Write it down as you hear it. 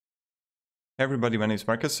Everybody, my name is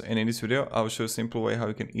Marcus, and in this video I will show a simple way how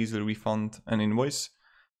you can easily refund an invoice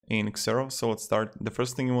in Xero. So let's start. The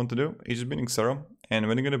first thing you want to do is just be in Xero, and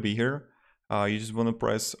when you're going to be here, you just want to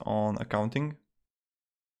press on accounting.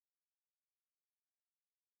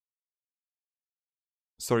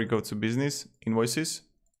 Sorry, go to Business Invoices,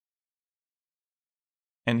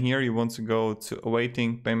 and here you want to go to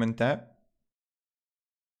awaiting payment tab,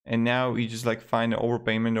 and now you just like find an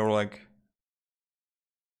overpayment or like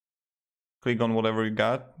click on whatever you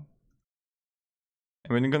got.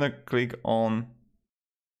 And when you're gonna click on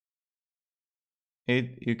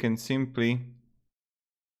it, you can simply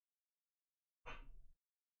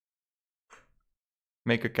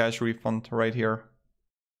make a cash refund right here.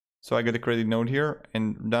 So I get a credit note here,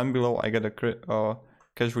 and down below I get a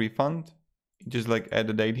cash refund. Just like add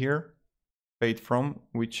the date here, paid from,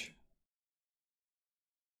 which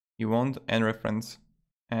you want, and reference,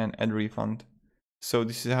 and add refund. So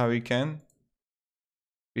this is how you can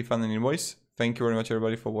refund an invoice. Thank you very much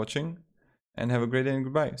everybody for watching, and have a great day and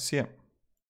goodbye. See ya.